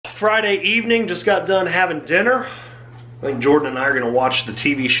Friday evening, just got done having dinner. I think Jordan and I are gonna watch the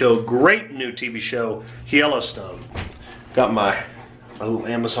TV show, great new TV show, Yellowstone. Got my little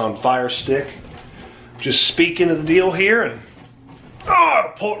Amazon Fire Stick. Just speaking of the deal here and,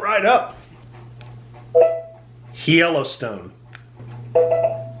 oh, pull it right up. Yellowstone.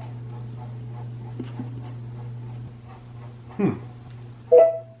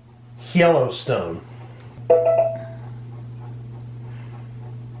 Yellowstone.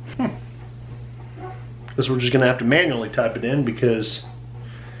 Guess we're just gonna have to manually type it in because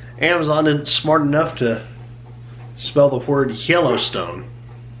Amazon isn't smart enough to spell the word Yellowstone.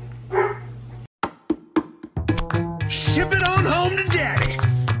 Ship it on home to Daddy.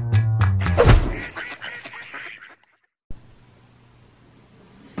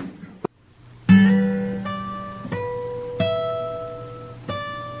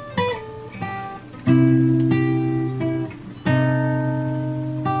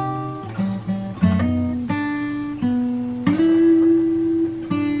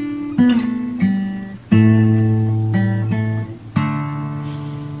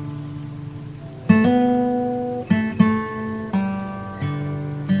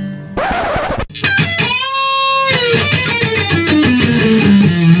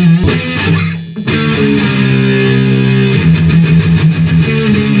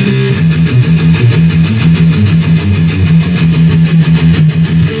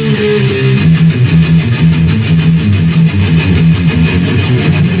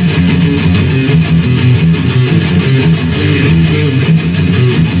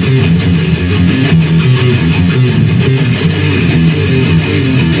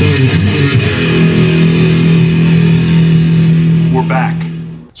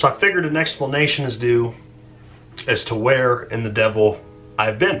 So I figured an explanation is due as to where in the devil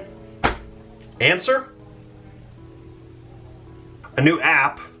I've been. Answer? A new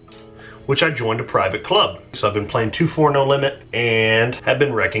app, which I joined a private club. So I've been playing 2-4 no limit and have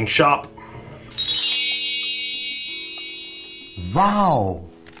been wrecking shop. Wow.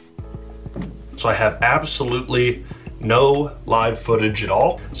 So I have absolutely no live footage at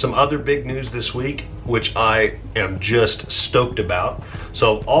all. Some other big news this week, which I am just stoked about.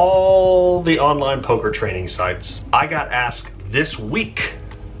 So all the online poker training sites, I got asked this week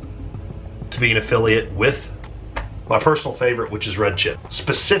to be an affiliate with my personal favorite, which is Red Chip.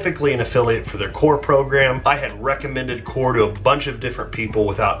 Specifically an affiliate for their core program. I had recommended core to a bunch of different people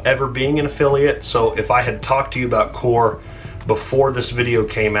without ever being an affiliate. So if I had talked to you about core before this video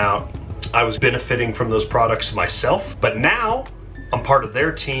came out, I was benefiting from those products myself, but now I'm part of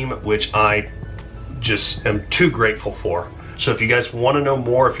their team, which I just am too grateful for. So if you guys want to know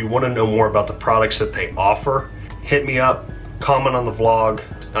more, if you want to know more about the products that they offer, hit me up, comment on the vlog.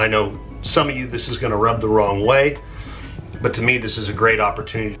 I know some of you this is going to rub the wrong way, but to me this is a great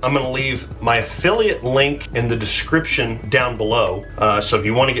opportunity. I'm going to leave my affiliate link in the description down below. So if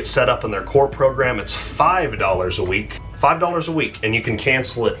you want to get set up in their core program, it's $5 a week. $5 a week, and you can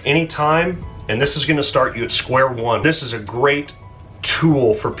cancel it anytime, and this is going to start you at square one. This is a great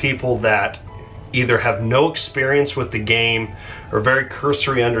tool for people that either have no experience with the game or very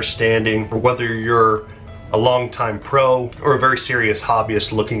cursory understanding, or whether you're a longtime pro or a very serious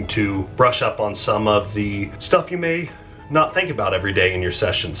hobbyist looking to brush up on some of the stuff you may not think about every day in your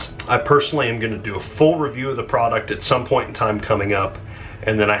sessions. I personally am going to do a full review of the product at some point in time coming up.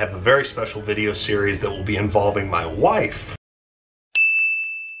 And then I have a very special video series that will be involving my wife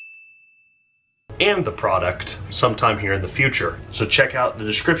and the product sometime here in the future. So check out the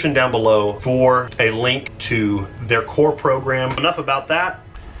description down below for a link to their core program. Enough about that.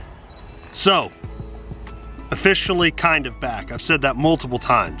 So, officially kind of back. I've said that multiple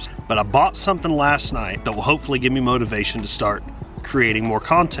times, but I bought something last night that will hopefully give me motivation to start creating more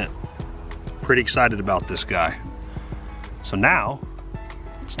content. Pretty excited about this guy. So now,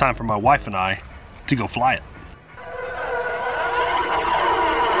 it's time for my wife and I to go fly it.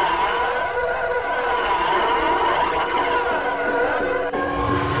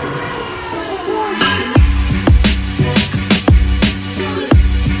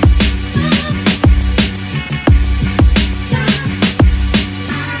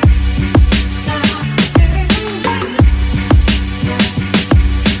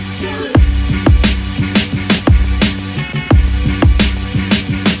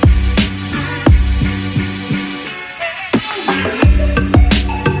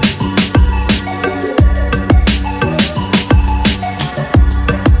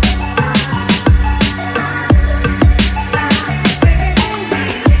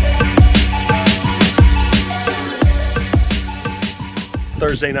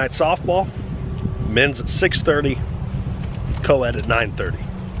 Thursday night softball, men's at 6:30, co-ed at 9:30.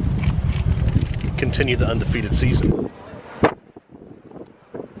 continue the undefeated season.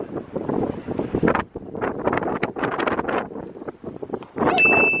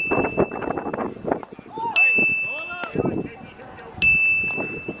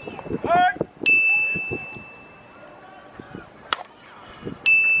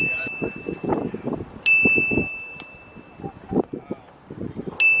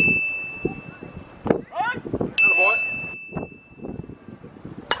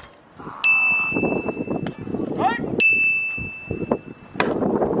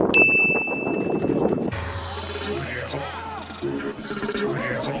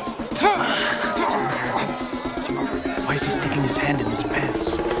 Why is he sticking his hand in his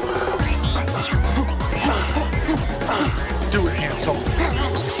pants? Do it, handsome.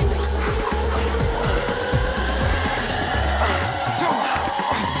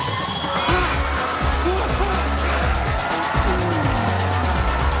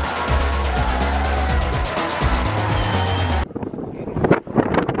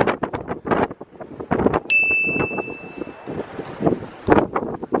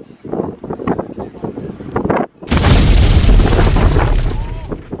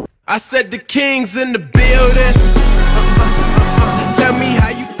 I said the king's in the building. Tell me how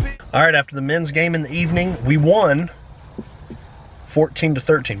you feel. All right, after the men's game in the evening, we won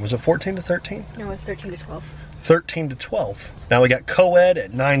 14-13. Was it 14-13? No, it was 13-12. 13-12. Now we got co-ed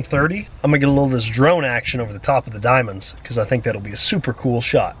at 9:30. I'm gonna get a little of this drone action over the top of the diamonds because I think that'll be a super cool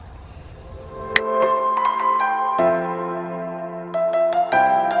shot.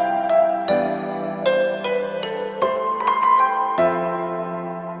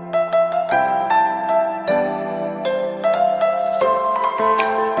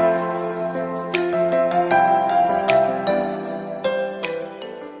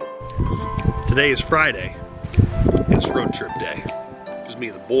 Today is Friday. It's road trip day. Because me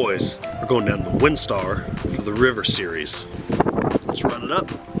and the boys are going down to Windstar for the River Series. Let's run it up.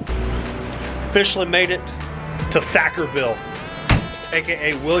 Officially made it to Thackerville,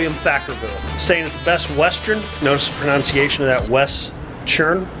 aka William Thackerville. Saying it's the best Western. Notice the pronunciation of that West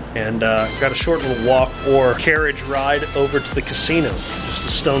churn. And got a short little walk or carriage ride over to the casino. Just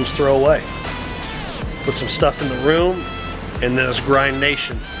a stone's throw away. Put some stuff in the room, and then it's Grind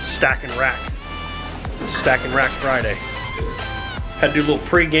Nation, stack and rack. Stack and Rack Friday. Had to do a little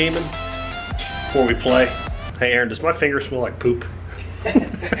pre-gaming before we play. Hey Aaron, does my finger smell like poop?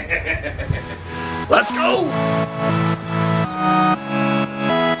 Let's go!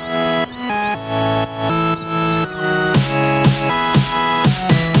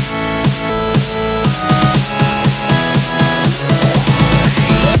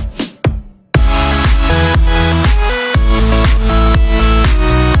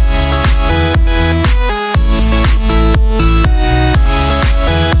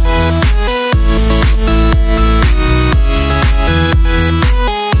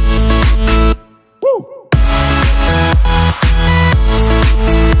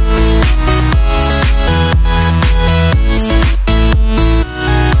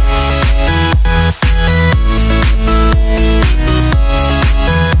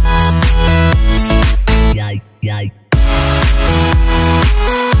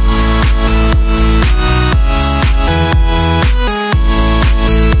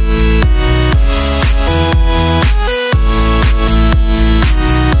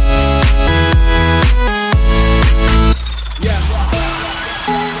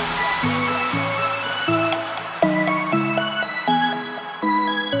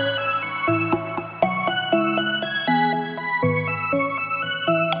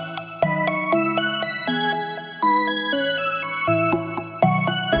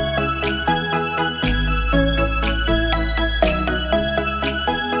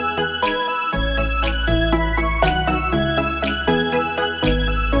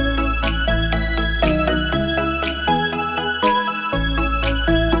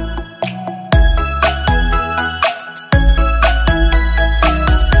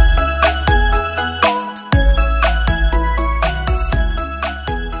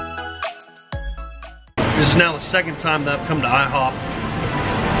 This is now the second time that I've come to IHOP.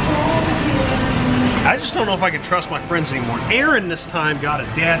 I just don't know if I can trust my friends anymore. Aaron this time got a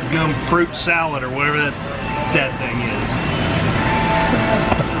dadgum fruit salad or whatever that thing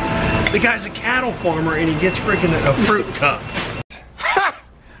is. The guy's a cattle farmer and he gets freaking a fruit cup. Ha!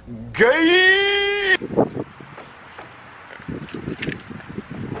 Gay!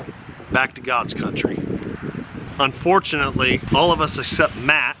 Back to God's country. Unfortunately, all of us except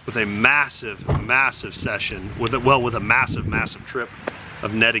Matt with a massive, massive session, with a massive, massive trip,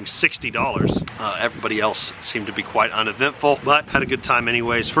 of netting $60. Everybody else seemed to be quite uneventful, but had a good time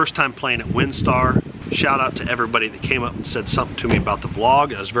anyways. First time playing at WinStar. Shout out to everybody that came up and said something to me about the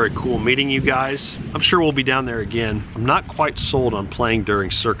vlog. It was very cool meeting you guys. I'm sure we'll be down there again. I'm not quite sold on playing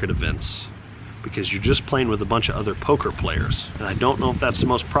during circuit events because you're just playing with a bunch of other poker players, and I don't know if that's the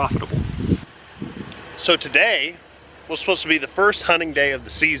most profitable. So today was supposed to be the first hunting day of the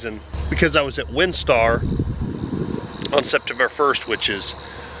season because I was at WinStar on September 1st, which is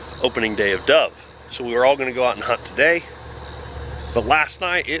opening day of Dove. So we were all gonna go out and hunt today, but last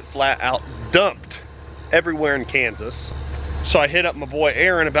night it flat out dumped everywhere in Kansas. So I hit up my boy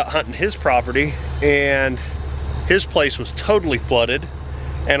Aaron about hunting his property, and his place was totally flooded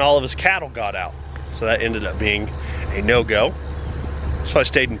and all of his cattle got out. So that ended up being a no-go. So I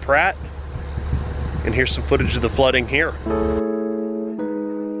stayed in Pratt, and here's some footage of the flooding here.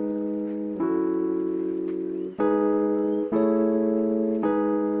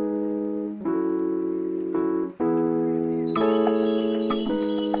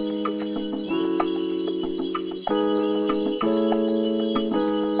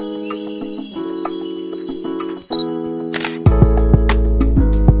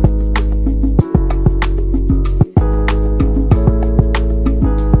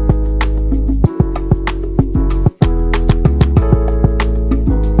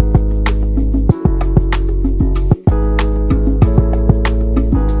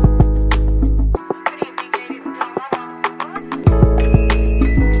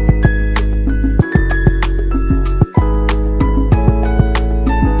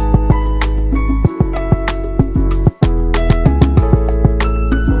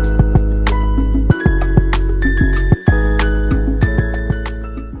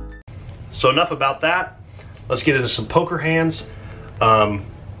 So enough about that. Let's get into some poker hands.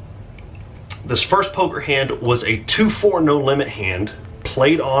 This first poker hand was a 2-4 no limit hand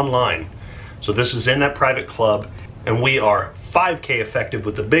played online. So this is in that private club, and we are 5K effective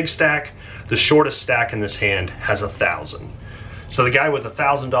with the big stack. The shortest stack in this hand has 1,000. So the guy with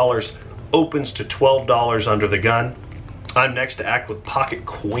 $1,000 opens to $12 under the gun. I'm next to act with pocket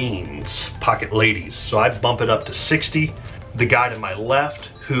queens, pocket ladies. So I bump it up to 60. The guy to my left,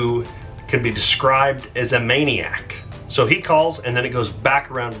 who can be described as a maniac. So he calls, and then it goes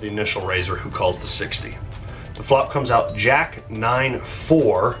back around to the initial raiser, who calls the 60. The flop comes out Jack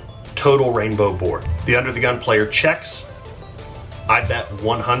 9-4, total rainbow board. The under the gun player checks. I bet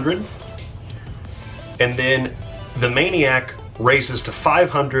 100. And then the maniac raises to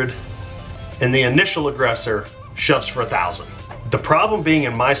 500, and the initial aggressor shoves for 1,000. The problem being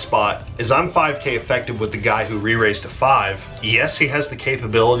in my spot is I'm 5K effective with the guy who re-raised to 5. Yes, he has the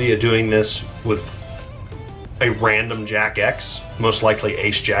capability of doing this with a random Jack X, most likely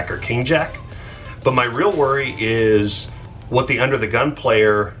Ace Jack or King Jack. But my real worry is what the under the gun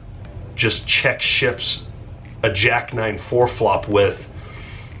player just check ships a Jack 9-4 flop with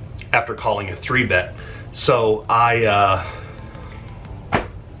after calling a 3-bet. So I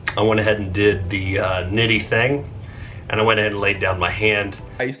went ahead and did the nitty thing. And I went ahead and laid down my hand.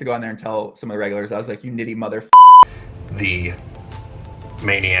 I used to go on there and tell some of the regulars, I was like, you nitty motherfucker. The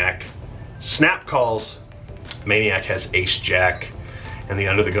maniac snap calls. Maniac has Ace Jack, and the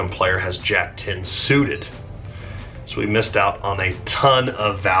under the gun player has Jack 10 suited. So we missed out on a ton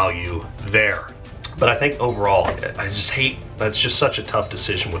of value there. But I think overall, I just hate, that's just such a tough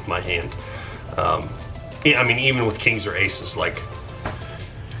decision with my hand. I mean, even with kings or aces, like,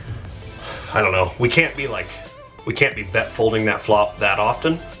 I don't know, we can't be bet folding that flop that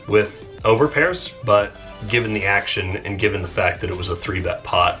often with overpairs, but given the action and given the fact that it was a 3-bet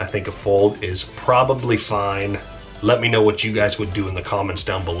pot, I think a fold is probably fine. Let me know what you guys would do in the comments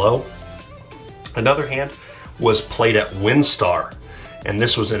down below. Another hand was played at WinStar, and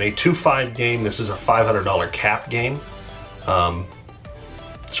this was in a 2-5 game. This is a $500 cap game.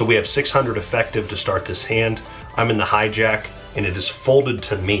 So we have 600 effective to start this hand. I'm in the hijack, and it is folded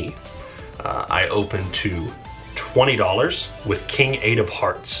to me. I open to $20 with King 8 of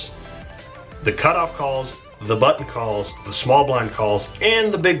hearts. The cutoff calls, the button calls, the small blind calls,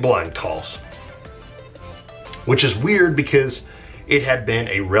 and the big blind calls. Which is weird because it had been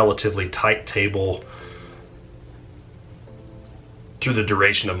a relatively tight table through the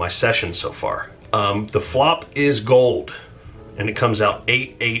duration of my session so far. The flop is gold, and it comes out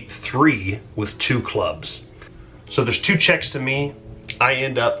 8-8-3 with 2 clubs. So there's 2 checks to me. I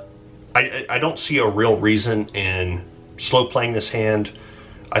end up, I don't see a real reason in slow playing this hand.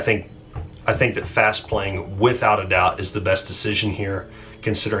 I think that fast playing without a doubt is the best decision here,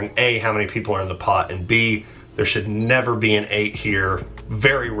 considering A, how many people are in the pot, and B, there should never be an 8 here,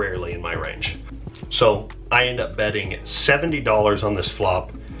 very rarely in my range. So I end up betting $70 on this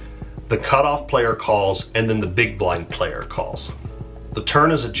flop. The cutoff player calls, and then the big blind player calls. The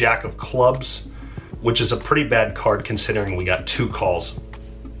turn is a jack of clubs, which is a pretty bad card considering we got 2 calls.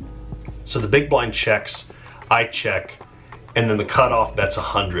 So the big blind checks, I check, and then the cutoff bets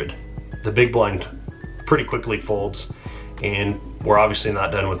 100. The big blind pretty quickly folds, and we're obviously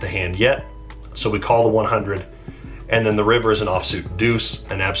not done with the hand yet. So we call the 100, and then the river is an offsuit deuce,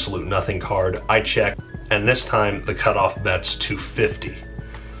 an absolute nothing card. I check, and this time the cutoff bets 250.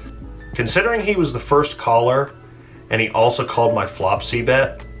 Considering he was the first caller, and he also called my flop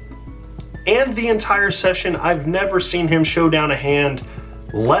c-bet, and the entire session, I've never seen him show down a hand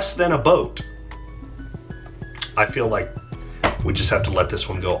less than a boat. I feel like we just have to let this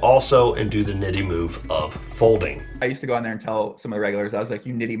one go also and do the nitty move of folding. I used to go on there and tell some of the regulars, I was like,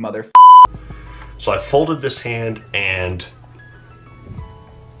 you nitty mother. So I folded this hand, and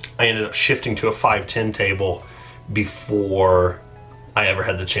I ended up shifting to a 5-10 table before I ever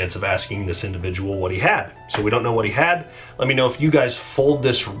had the chance of asking this individual what he had. So we don't know what he had. Let me know if you guys fold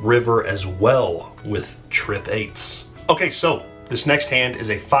this river as well with trip 8s. Okay, so this next hand is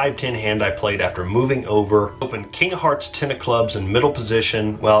a 5-10 hand I played after moving over. Opened king of hearts, 10 of clubs in middle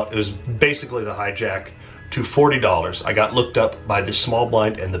position. Well, it was basically the hijack to $40. I got looked up by the small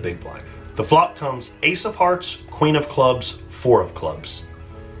blind and the big blind. The flop comes ace of hearts, queen of clubs, 4 of clubs.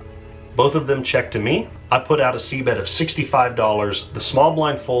 Both of them check to me. I put out a c-bet of $65. The small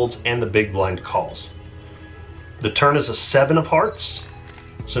blind folds and the big blind calls. The turn is a 7 of hearts.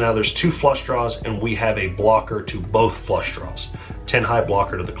 So now there's 2 flush draws, and we have a blocker to both flush draws. 10 high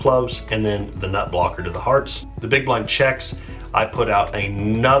blocker to the clubs, and then the nut blocker to the hearts. The big blind checks. I put out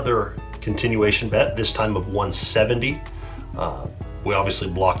another continuation bet, this time of 170. We obviously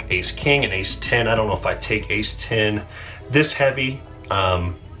block ace king and ace 10. I don't know if I take ace 10 this heavy,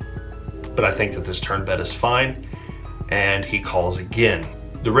 but I think that this turn bet is fine. And he calls again.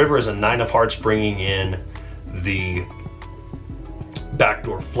 The river is a 9 of hearts, bringing in the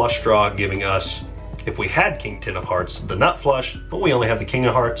backdoor flush draw, giving us, if we had king 10 of hearts, the nut flush, but we only have the king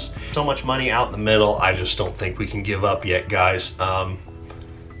of hearts. So much money out in the middle, I just don't think we can give up yet, guys. I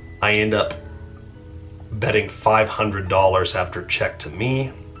end up betting $500 after check to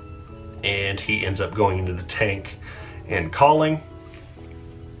me, and he ends up going into the tank and calling.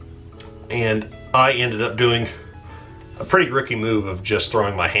 And I ended up doing a pretty rookie move of just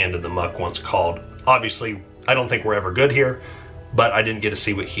throwing my hand in the muck once called. Obviously, I don't think we're ever good here, but I didn't get to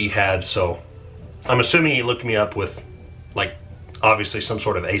see what he had, so I'm assuming he looked me up with, like, obviously some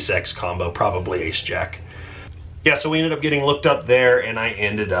sort of ace-x combo, probably ace-jack. Yeah, so we ended up getting looked up there, and I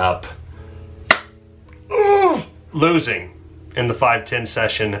ended up losing in the 5-10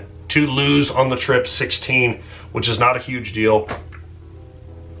 session to lose on the trip 16, which is not a huge deal.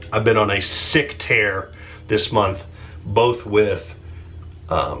 I've been on a sick tear this month, both with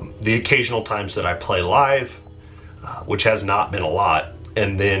the occasional times that I play live, which has not been a lot,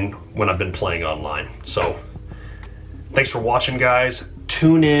 and then when I've been playing online. So thanks for watching, guys.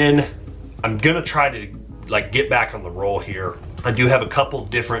 Tune in. I'm gonna try to get back on the roll here. I do have a couple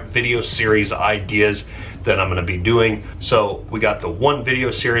different video series ideas that I'm gonna be doing. So we got the one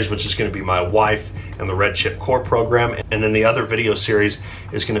video series, which is gonna be my wife and the Red Chip Core program. And then the other video series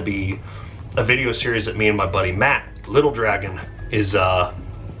is gonna be a video series that me and my buddy Matt, Little Dragon, is,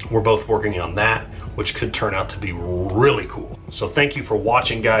 we're both working on that, which could turn out to be really cool. So thank you for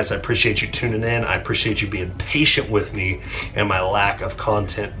watching, guys. I appreciate you tuning in. I appreciate you being patient with me and my lack of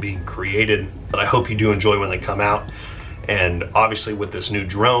content being created. But I hope you do enjoy when they come out. And obviously with this new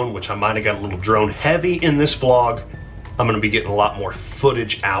drone, which I might have got a little drone heavy in this vlog, I'm gonna be getting a lot more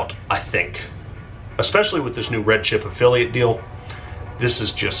footage out, I think. Especially with this new Red Chip affiliate deal. This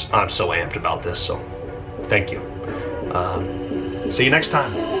is just, I'm so amped about this, so thank you. See you next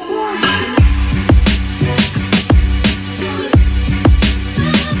time.